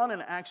read on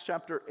in Acts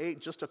chapter 8,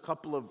 just a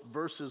couple of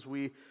verses,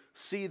 we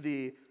see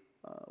the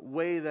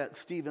way that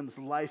Stephen's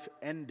life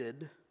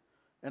ended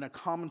in a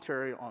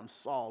commentary on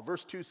Saul.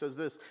 Verse 2 says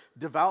this: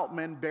 "Devout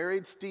men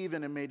buried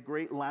Stephen and made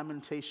great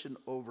lamentation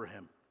over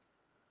him."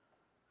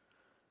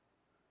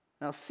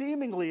 Now,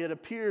 seemingly, it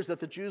appears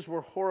that the Jews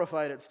were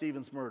horrified at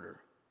Stephen's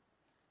murder.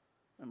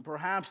 And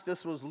perhaps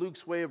this was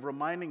Luke's way of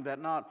reminding that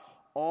not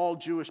all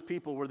Jewish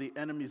people were the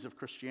enemies of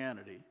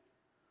Christianity.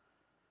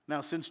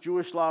 Now, since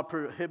Jewish law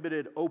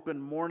prohibited open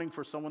mourning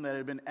for someone that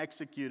had been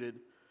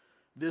executed,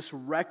 this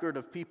record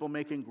of people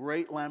making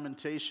great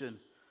lamentation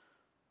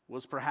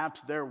was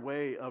perhaps their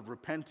way of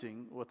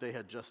repenting what they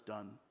had just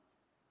done.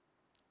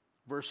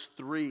 Verse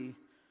 3,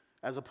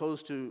 as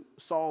opposed to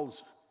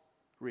Saul's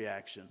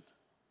reaction,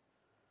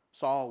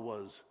 Saul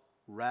was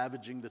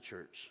ravaging the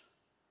church,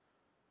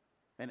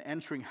 and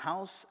entering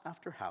house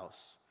after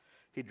house,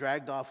 he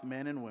dragged off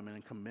men and women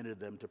and committed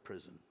them to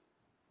prison.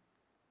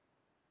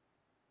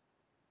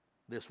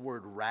 This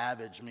word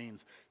ravage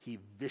means he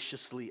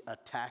viciously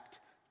attacked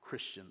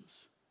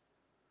Christians,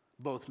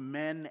 both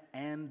men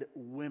and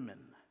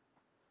women.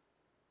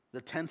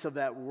 The tense of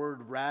that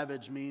word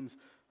ravage means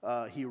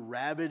he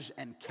ravaged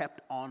and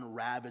kept on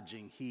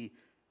ravaging. He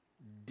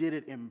did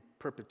it in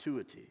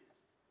perpetuity.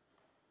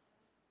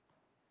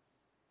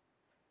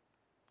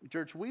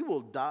 Church, we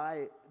will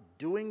die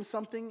doing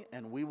something,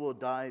 and we will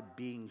die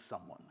being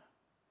someone.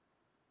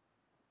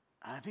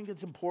 I think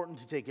it's important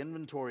to take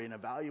inventory and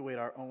evaluate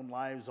our own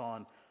lives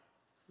on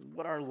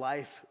what our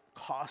life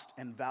cost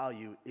and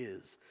value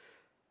is.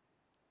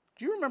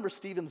 Do you remember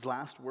Stephen's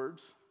last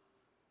words?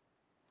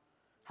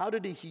 How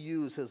did he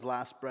use his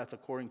last breath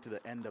according to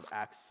the end of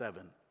Acts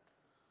 7?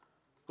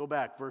 Go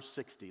back, verse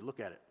 60. Look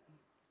at it.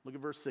 Look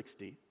at verse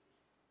 60. It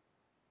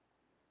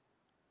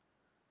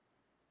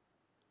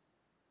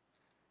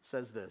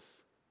says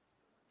this: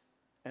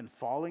 "And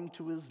falling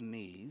to his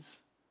knees,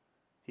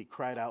 he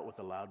cried out with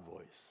a loud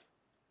voice,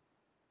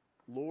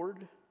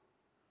 'Lord,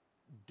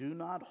 do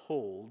not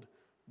hold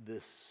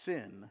this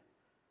sin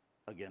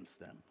against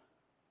them.'"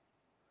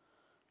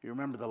 You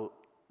remember the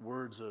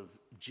words of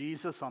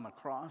Jesus on the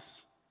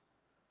cross?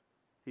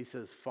 He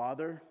says,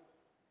 "Father,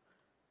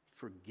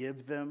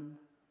 forgive them,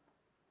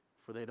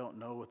 for they don't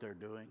know what they're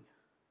doing."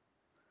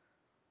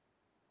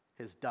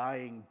 His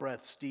dying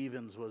breath,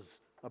 Stephen's, was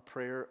a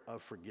prayer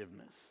of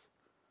forgiveness.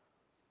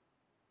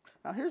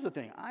 Now here's the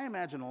thing. I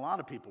imagine a lot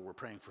of people were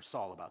praying for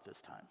Saul about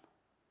this time.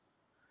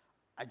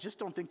 I just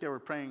don't think they were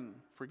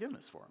praying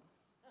forgiveness for him.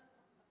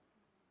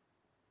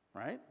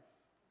 Right?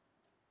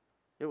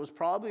 It was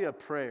probably a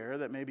prayer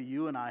that maybe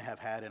you and I have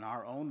had in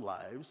our own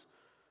lives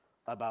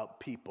about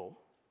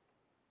people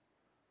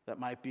that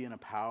might be in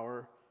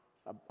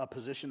a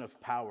position of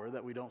power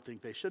that we don't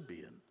think they should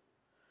be in.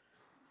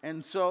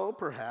 And so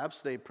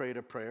perhaps they prayed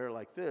a prayer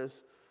like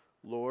this: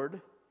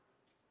 "Lord,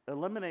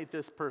 eliminate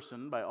this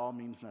person by all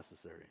means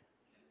necessary.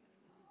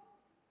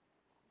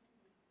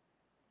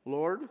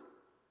 Lord,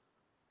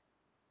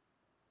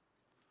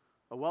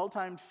 a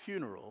well-timed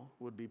funeral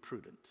would be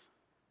prudent.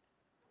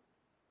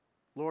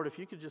 Lord, if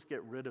you could just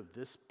get rid of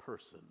this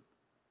person,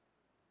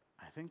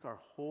 I think our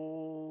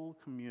whole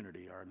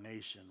community, our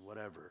nation,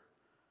 whatever,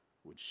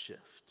 would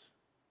shift.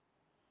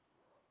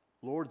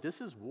 Lord,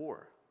 this is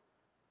war.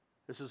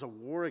 This is a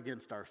war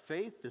against our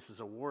faith. This is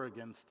a war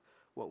against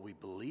what we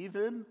believe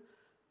in.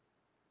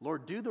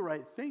 Lord, do the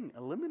right thing.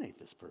 Eliminate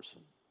this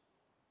person."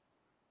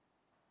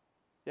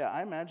 Yeah,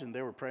 I imagine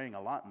they were praying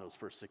a lot in those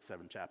first 6,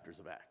 7 chapters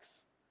of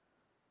Acts.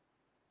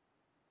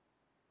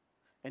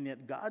 And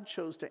yet God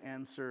chose to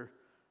answer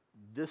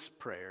this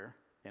prayer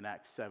in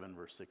Acts 7,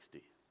 verse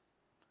 60.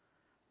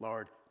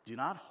 "Lord, do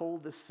not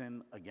hold this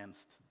sin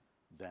against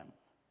them."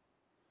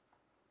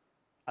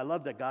 I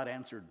love that God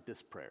answered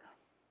this prayer.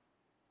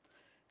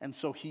 And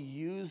so he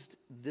used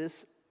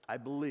this, I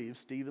believe,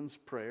 Stephen's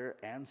prayer,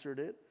 answered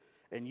it,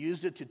 and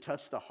used it to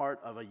touch the heart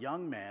of a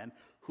young man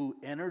who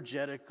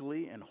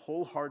energetically and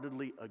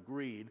wholeheartedly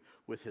agreed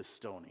with his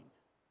stoning.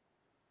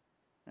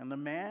 And the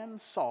man,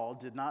 Saul,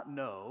 did not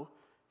know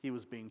he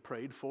was being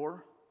prayed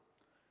for,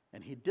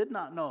 and he did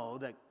not know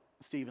that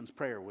Stephen's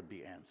prayer would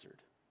be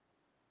answered.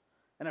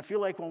 And I feel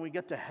like when we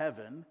get to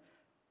heaven,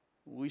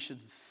 we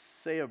should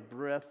say a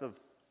breath of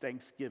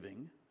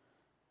thanksgiving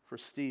for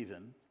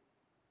Stephen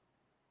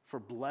for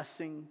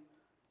blessing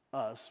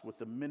us with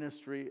the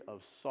ministry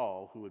of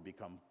Saul, who would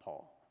become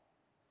Paul.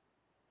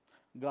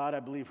 God, I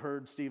believe,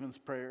 heard Stephen's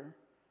prayer.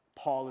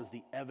 Paul is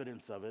the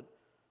evidence of it.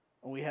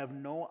 And we have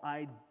no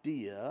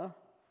idea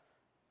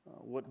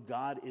what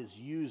God is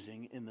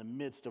using in the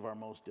midst of our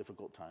most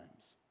difficult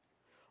times.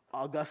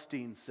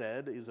 Augustine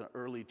said, he's an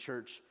early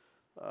church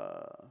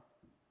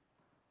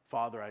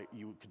father,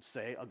 you could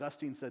say.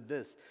 Augustine said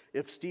this: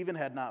 if Stephen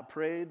had not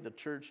prayed, the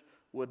church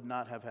would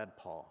not have had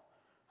Paul.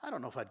 I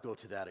don't know if I'd go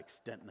to that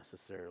extent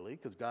necessarily,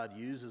 because God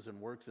uses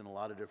and works in a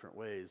lot of different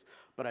ways.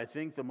 But I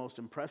think the most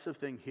impressive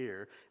thing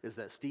here is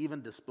that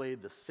Stephen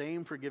displayed the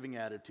same forgiving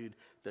attitude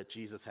that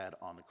Jesus had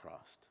on the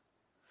cross.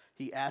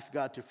 He asked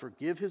God to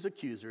forgive his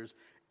accusers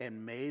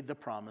and made the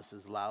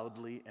promises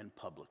loudly and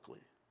publicly.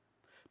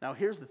 Now,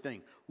 here's the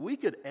thing. We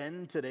could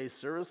end today's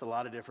service a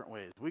lot of different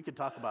ways. We could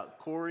talk about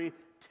Corrie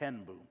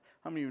ten Boom.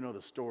 How many of you know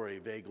the story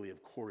vaguely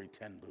of Corrie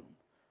ten Boom?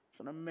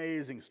 It's an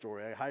amazing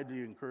story. I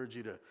highly encourage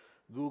you to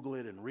Google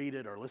it and read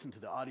it, or listen to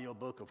the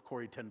audiobook of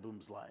Corrie ten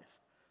Boom's life.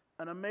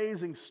 An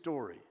amazing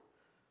story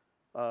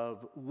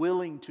of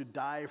willing to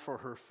die for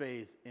her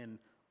faith in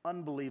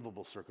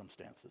unbelievable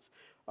circumstances.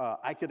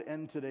 I could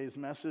end today's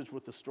message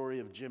with the story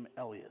of Jim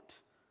Elliot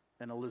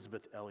and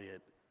Elizabeth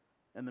Elliot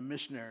and the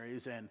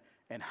missionaries and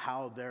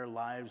how their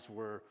lives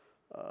were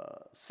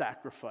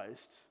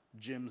sacrificed,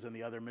 Jim's and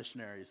the other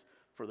missionaries,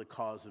 for the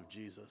cause of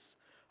Jesus.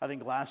 I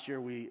think last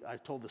year I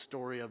told the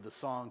story of the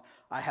song,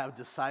 "I Have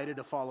Decided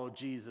to Follow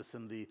Jesus,"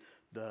 and the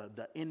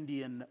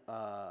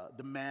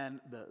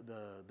man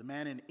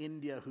in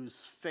India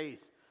whose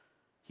faith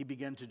he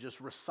began to just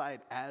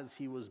recite as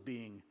he was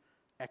being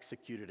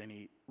executed, and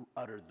he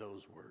uttered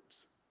those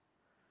words.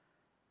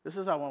 This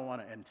is how I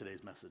want to end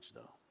today's message,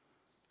 though.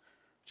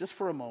 Just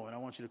for a moment, I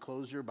want you to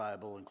close your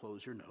Bible and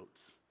close your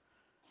notes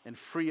and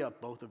free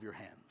up both of your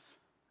hands.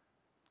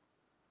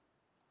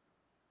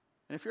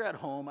 And if you're at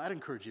home, I'd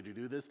encourage you to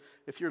do this.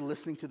 If you're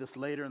listening to this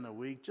later in the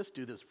week, just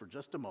do this for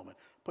just a moment.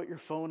 Put your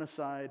phone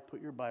aside,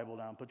 put your Bible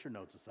down, put your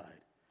notes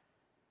aside.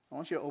 I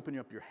want you to open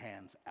up your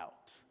hands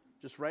out,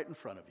 just right in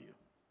front of you.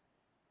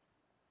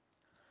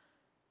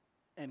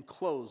 And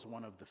close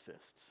one of the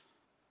fists.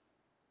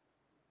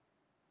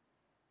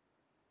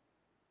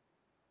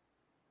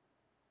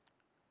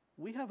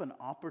 We have an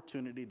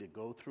opportunity to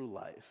go through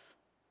life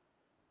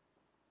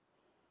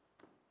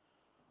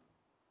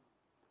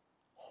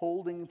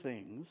holding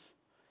things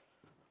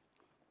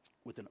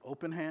with an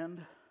open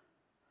hand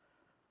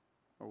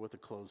or with a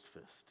closed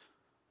fist.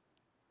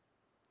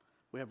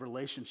 We have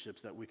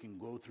relationships that we can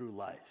go through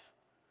life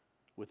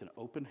with an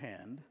open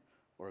hand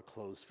or a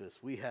closed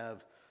fist. We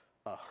have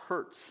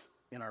hurts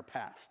in our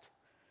past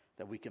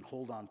that we can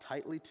hold on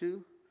tightly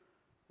to,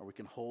 or we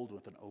can hold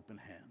with an open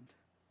hand.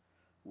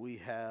 We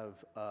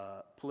have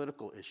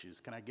political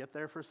issues. Can I get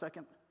there for a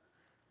second?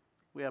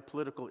 We have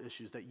political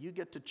issues that you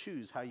get to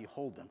choose how you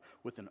hold them,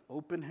 with an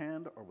open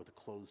hand or with a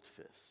closed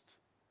fist.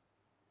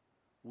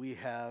 We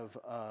have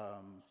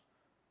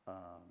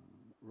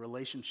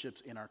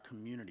relationships in our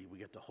community we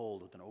get to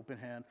hold with an open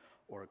hand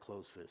or a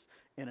closed fist.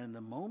 And in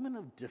the moment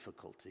of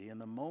difficulty, in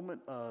the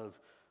moment of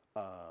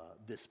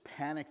this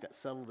panic that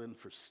settled in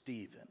for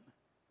Stephen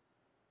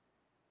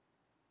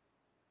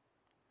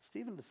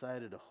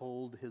decided to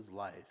hold his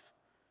life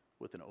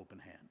with an open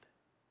hand.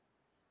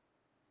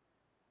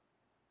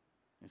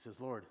 He says,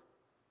 "Lord,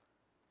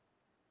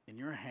 in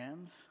your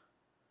hands,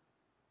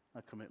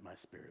 I commit my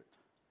spirit.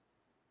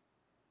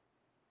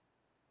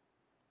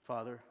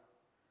 Father,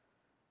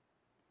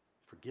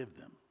 forgive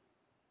them.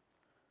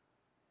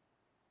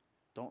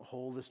 Don't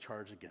hold this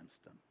charge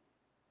against them."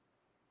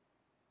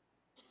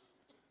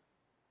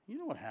 You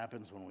know what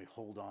happens when we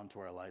hold on to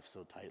our life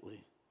so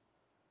tightly?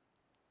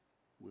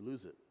 We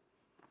lose it.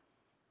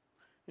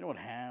 You know what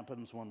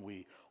happens when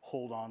we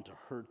hold on to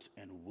hurts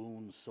and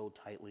wounds so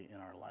tightly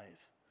in our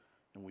life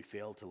and we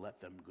fail to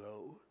let them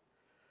go?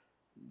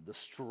 The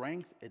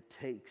strength it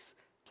takes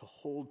to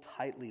hold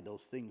tightly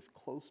those things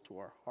close to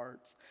our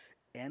hearts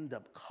end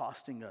up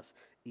costing us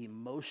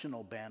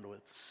emotional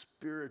bandwidth,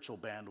 spiritual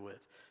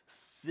bandwidth,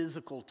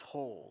 physical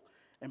toll.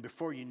 And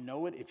before you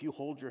know it, if you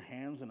hold your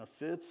hands in a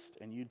fist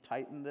and you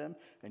tighten them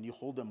and you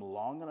hold them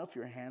long enough,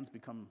 your hands they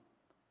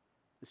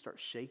start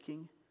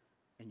shaking,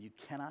 and you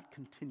cannot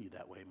continue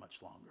that way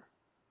much longer.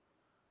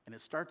 And it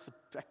starts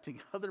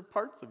affecting other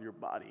parts of your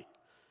body.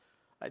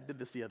 I did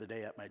this the other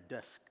day at my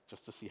desk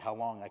just to see how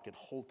long I could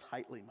hold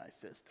tightly my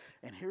fist.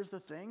 And here's the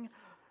thing,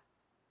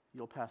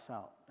 you'll pass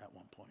out at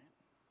one point.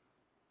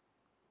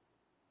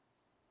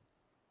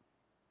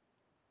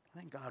 I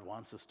think God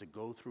wants us to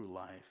go through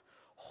life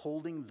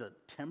holding the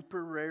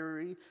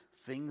temporary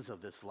things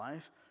of this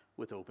life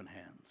with open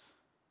hands.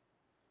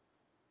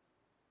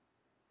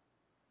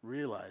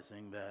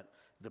 realizing that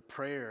the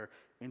prayer,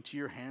 into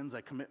your hands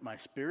I commit my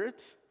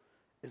spirit,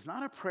 is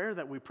not a prayer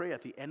that we pray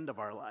at the end of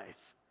our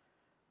life,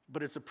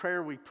 but it's a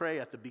prayer we pray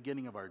at the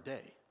beginning of our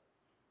day,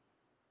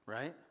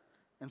 right?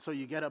 And so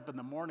you get up in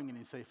the morning and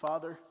you say,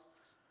 Father,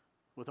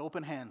 with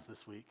open hands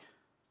this week,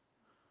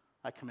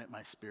 I commit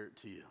my spirit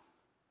to you.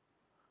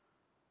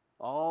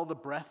 All the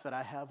breath that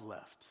I have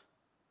left,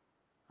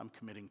 I'm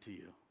committing to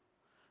you.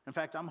 In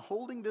fact, I'm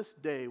holding this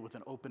day with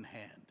an open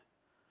hand.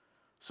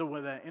 So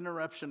when that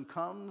interruption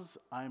comes,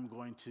 I'm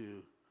going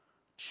to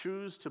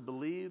choose to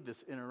believe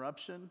this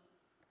interruption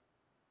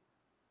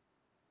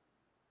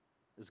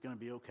is going to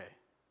be okay.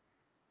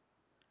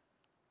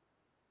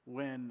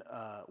 When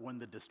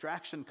the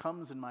distraction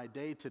comes in my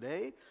day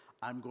today,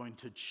 I'm going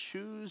to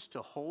choose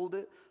to hold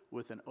it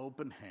with an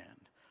open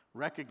hand,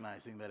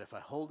 recognizing that if I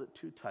hold it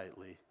too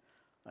tightly,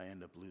 I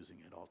end up losing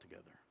it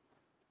altogether.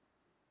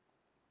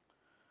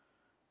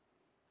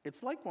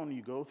 It's like when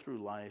you go through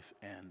life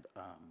and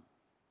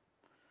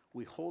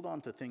we hold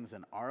on to things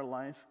in our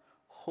life,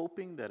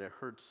 hoping that it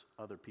hurts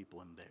other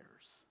people in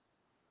theirs.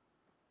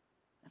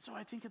 And so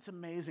I think it's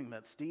amazing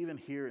that Stephen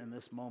here in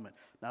this moment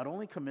not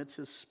only commits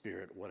his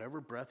spirit,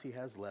 whatever breath he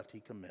has left, he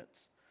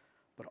commits,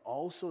 but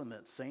also in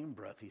that same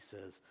breath he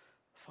says,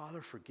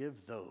 Father,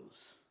 forgive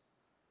those.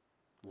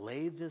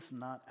 Lay this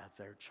not at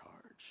their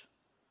charge.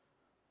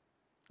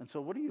 And so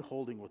what are you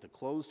holding with a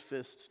closed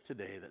fist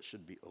today that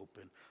should be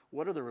open?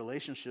 What are the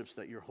relationships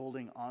that you're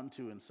holding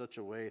onto in such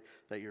a way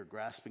that you're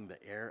grasping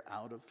the air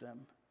out of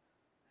them?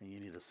 And you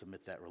need to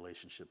submit that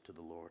relationship to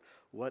the Lord.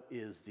 What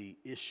is the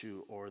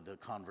issue or the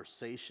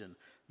conversation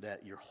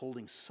that you're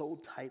holding so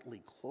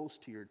tightly close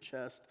to your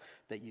chest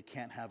that you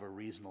can't have a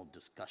reasonable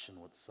discussion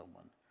with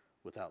someone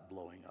without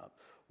blowing up?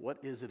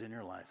 What is it in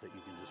your life that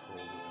you can just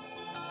hold with an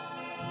open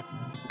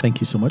hand?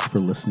 Thank you so much for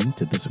listening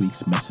to this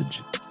week's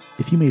message.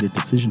 If you made a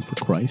decision for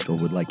Christ or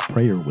would like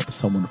prayer with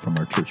someone from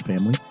our church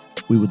family,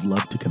 we would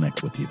love to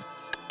connect with you.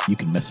 You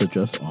can message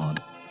us on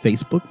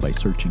Facebook by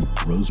searching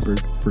Roseburg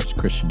First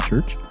Christian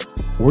Church,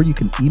 or you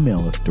can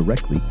email us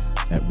directly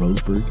at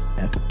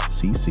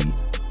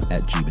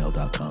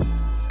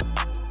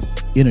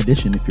roseburgfcc@gmail.com. In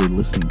addition, if you're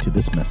listening to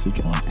this message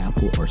on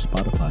Apple or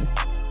Spotify,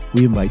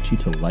 we invite you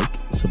to like,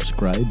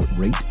 subscribe,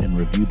 rate, and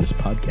review this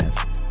podcast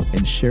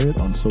and share it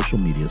on social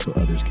media so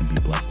others can be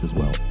blessed as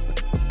well.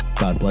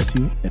 God bless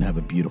you and have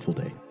a beautiful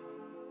day.